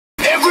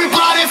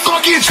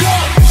fucking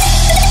drunk.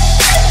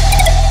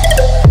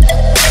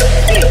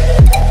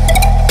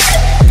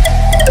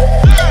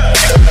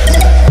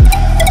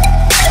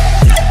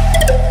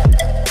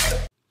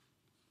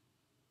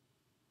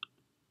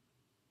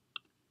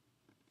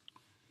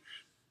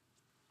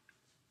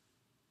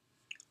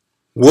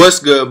 What's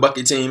good,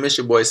 Bucky team? It's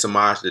your boy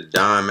Samaj the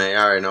Don, man.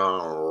 Y'all already know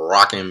I'm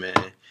rocking,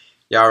 man.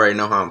 Y'all already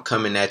know how I'm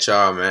coming at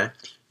y'all, man.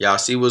 Y'all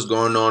see what's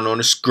going on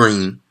the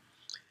screen.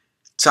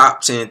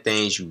 Top 10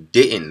 things you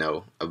didn't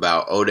know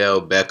about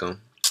Odell Beckham.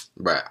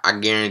 But I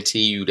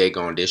guarantee you they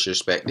gonna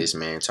disrespect this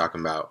man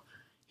talking about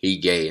he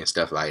gay and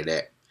stuff like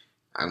that.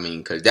 I mean,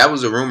 because that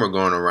was a rumor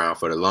going around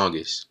for the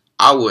longest.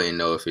 I wouldn't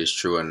know if it's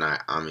true or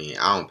not. I mean,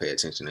 I don't pay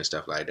attention to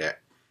stuff like that.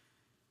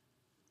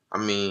 I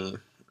mean,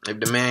 if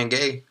the man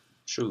gay,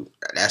 shoot,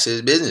 that's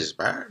his business,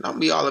 bro. Don't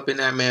be all up in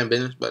that man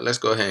business. But let's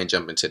go ahead and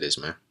jump into this,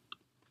 man.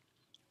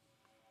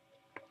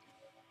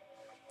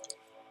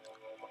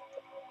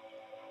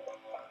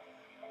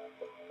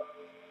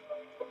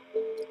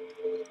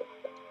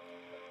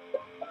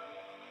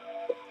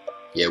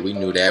 Yeah, we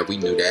knew that. We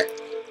knew that.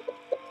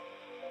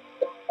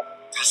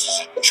 This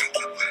is a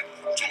gentleman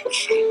talk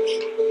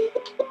show.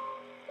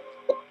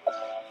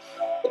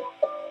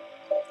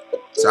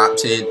 Top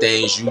 10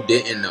 things you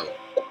didn't know.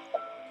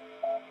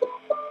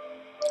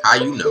 How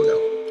you know,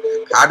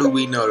 though? How do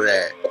we know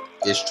that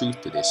it's truth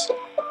to this?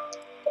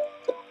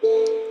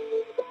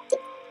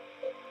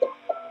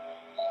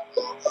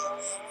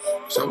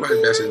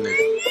 Somebody, that's his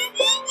name.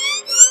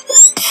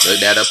 Look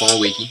that up on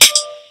Wiki.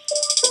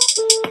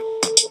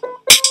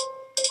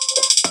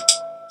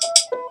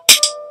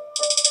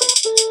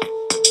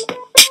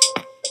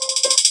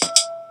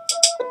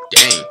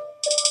 Dang.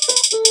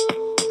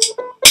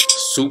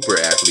 Super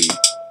athlete.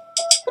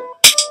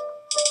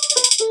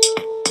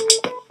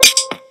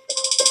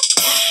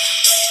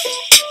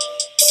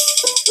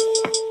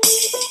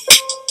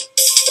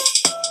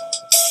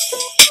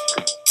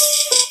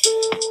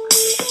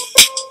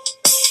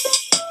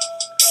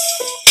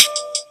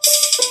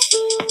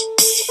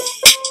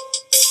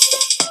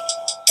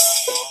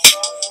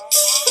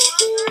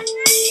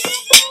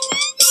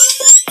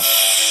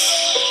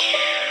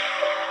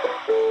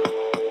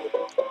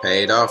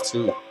 Paid off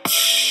too.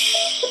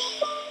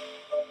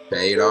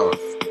 Paid off.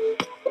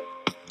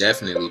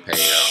 Definitely paid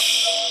off.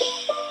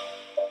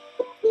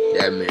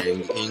 That man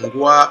in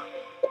guap.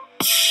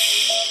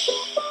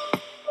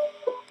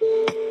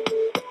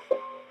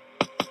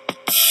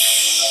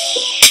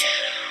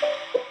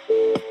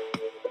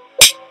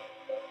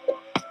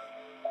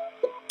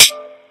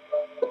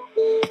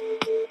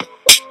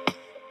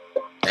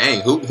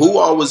 Dang, who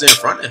all was in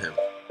front of him?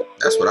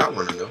 That's what I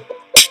want to know.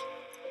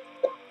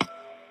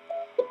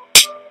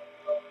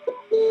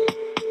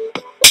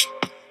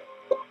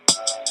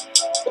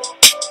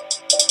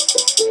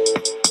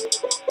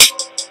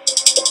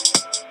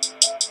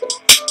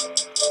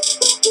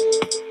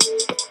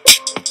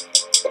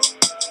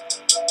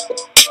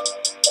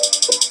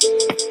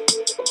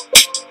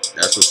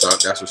 That's what's up.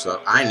 That's what's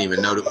up. I didn't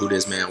even know who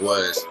this man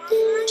was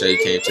until he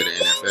came to the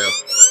NFL.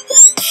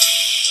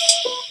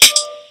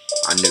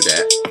 I knew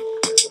that.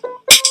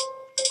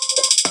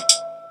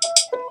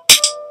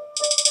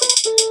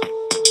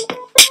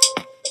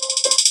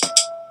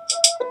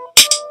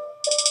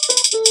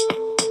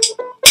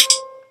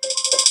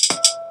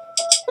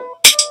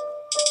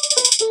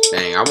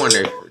 Dang, I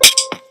wonder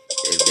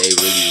if they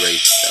really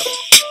race stuff.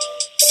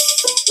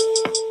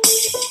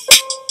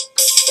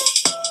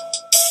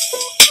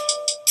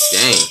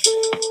 Dang.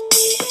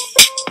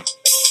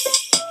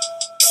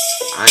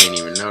 I didn't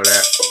even know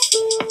that.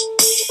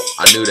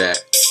 I knew that.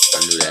 I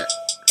knew that.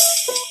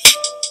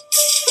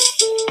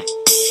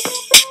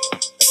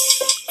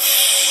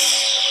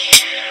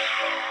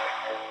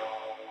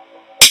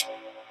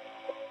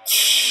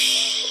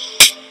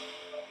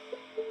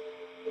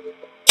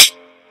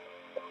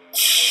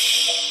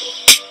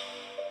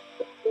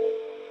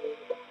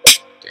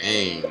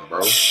 Dang,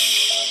 bro.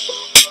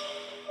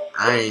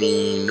 I ain't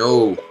even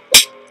know.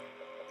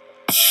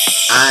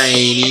 I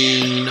ain't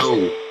even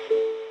know.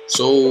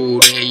 So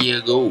there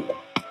you go.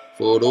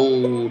 For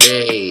those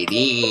that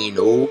didn't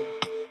know,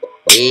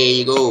 there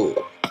you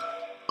go.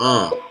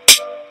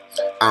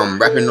 I'm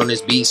rapping on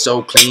this beat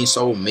so clean,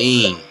 so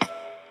mean.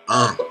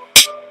 I'm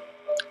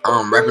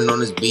rapping on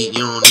this beat,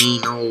 you don't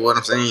even know what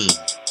I'm saying.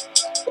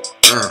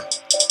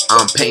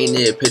 I'm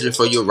painting a picture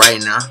for you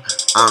right now.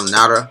 I'm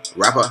not a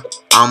rapper,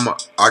 I'm an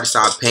artist.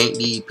 I paint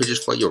these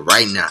pictures for you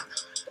right now.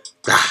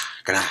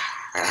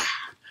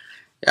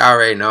 Y'all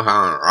already know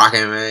how I'm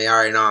rocking, man. Y'all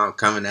already know I'm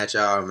coming at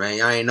y'all, man.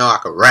 Y'all ain't know I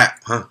could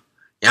rap, huh?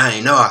 Y'all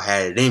ain't know I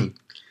had it in me.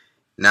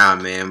 Nah,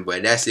 man,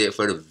 but that's it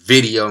for the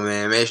video,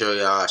 man. Make sure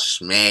y'all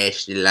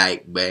smash the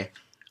like button,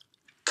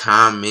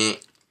 comment.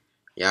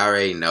 Y'all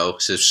already know.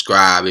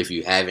 Subscribe if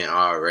you haven't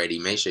already.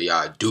 Make sure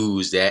y'all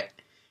do's that.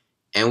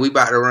 And we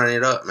about to run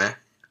it up, man.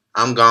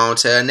 I'm gone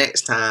till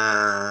next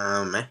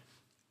time, man.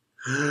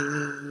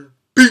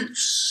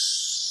 Peace.